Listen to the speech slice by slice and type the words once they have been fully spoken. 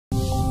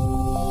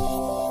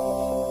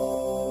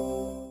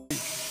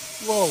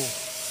Whoa.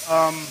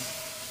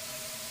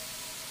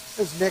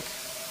 This is Nick.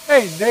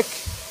 Hey, Nick.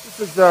 This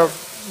is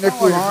Nick.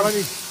 How are you,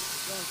 buddy?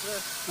 Sir.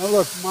 Now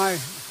look, my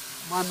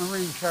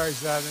Marine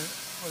carries that.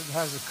 It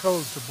has a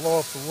code to blow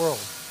up the world.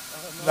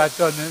 That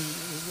doesn't.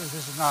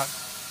 This is not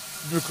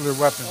nuclear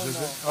weapons, is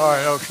it? All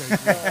right. Okay.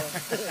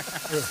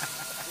 Good.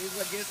 He's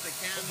against the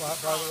can. By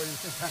the way, you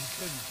think I'm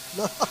kidding?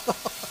 No.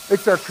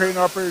 Nick's our crane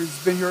operator.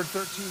 He's been here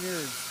 13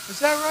 years. Is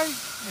that right?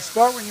 You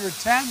start when you were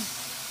 10?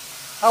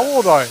 How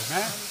old are you,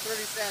 man? I'm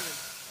 37.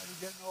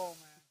 You're getting old,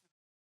 man.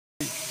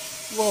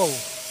 Whoa.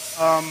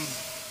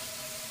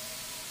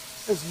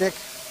 This is Nick.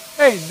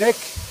 Hey, Nick.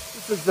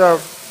 This is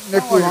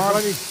Nick. How are you,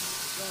 buddy?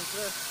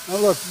 Sir. Now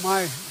look,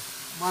 my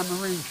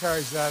Marine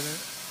carries that.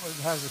 It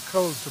has a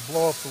code to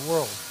blow up the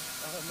world.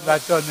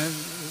 That doesn't.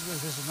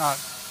 This is not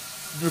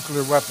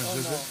nuclear weapons,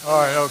 is it? All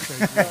right. Okay.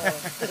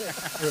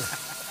 Good.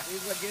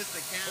 He's against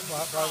the can.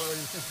 By the way,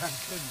 you think I'm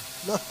kidding?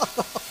 No.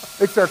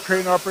 Nick's our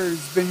crane operator.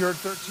 He's been here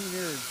 13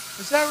 years.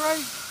 Is that right?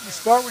 You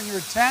start when you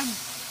were 10?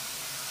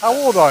 How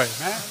old are you,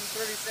 man? I'm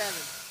 37.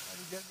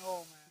 You're getting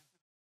old, man.